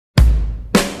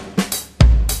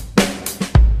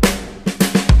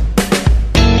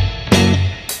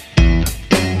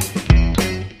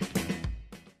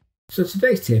So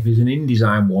today's tip is an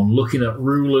InDesign one looking at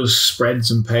rulers, spreads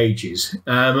and pages.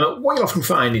 What you'll often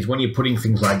find is when you're putting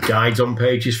things like guides on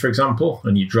pages, for example,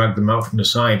 and you drag them out from the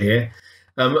side here,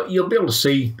 you'll be able to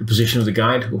see the position of the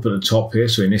guide up at the top here.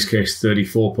 So in this case,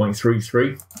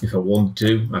 34.33. If I wanted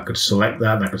to, I could select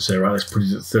that and I could say, right, let's put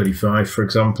it at 35, for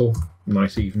example.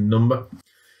 Nice even number.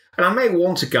 And I may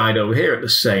want a guide over here at the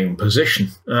same position.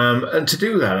 And to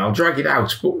do that, I'll drag it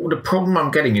out. But the problem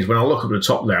I'm getting is when I look at the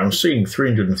top there, I'm seeing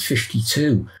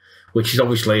 352, which is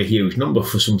obviously a huge number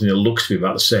for something that looks to be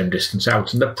about the same distance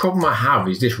out. And the problem I have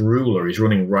is this ruler is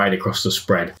running right across the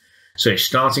spread. So it's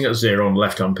starting at 0 on the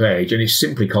left-hand page, and it's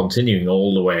simply continuing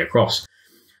all the way across.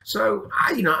 So,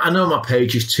 I know my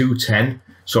page is 210,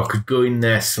 so I could go in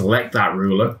there, select that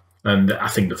ruler. And I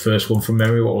think the first one from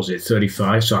memory, what was it,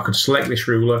 35? So I can select this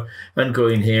ruler and go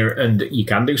in here, and you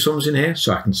can do sums in here.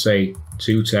 So I can say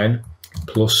 210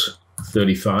 plus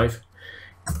 35,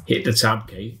 hit the tab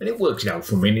key, and it works it out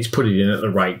for me, and it's put it in at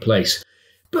the right place.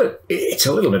 But it's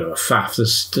a little bit of a faff.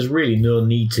 There's really no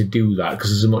need to do that because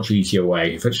there's a much easier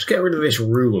way. If I just get rid of this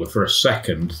ruler for a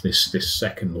second, this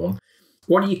second one,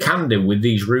 what you can do with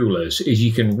these rulers is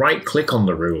you can right-click on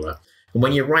the ruler. And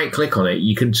when you right-click on it,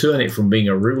 you can turn it from being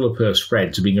a ruler per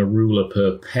spread to being a ruler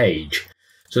per page.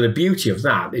 So the beauty of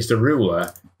that is the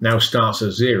ruler now starts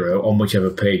at 0 on whichever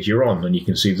page you're on. And you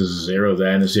can see there's a 0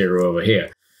 there and a 0 over here.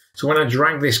 So when I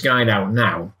drag this guide out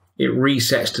now, it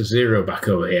resets to 0 back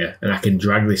over here. And I can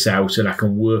drag this out and I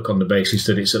can work on the basis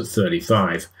that it's at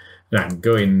 35. And I can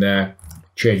go in there,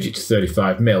 change it to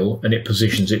 35 mil, and it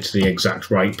positions it to the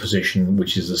exact right position,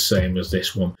 which is the same as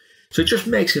this one. So it just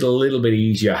makes it a little bit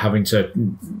easier having to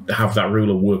have that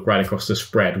ruler work right across the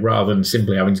spread rather than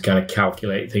simply having to kind of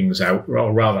calculate things out,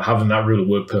 or rather having that ruler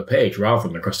work per page rather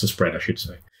than across the spread, I should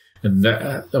say, and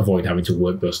avoid having to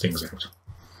work those things out.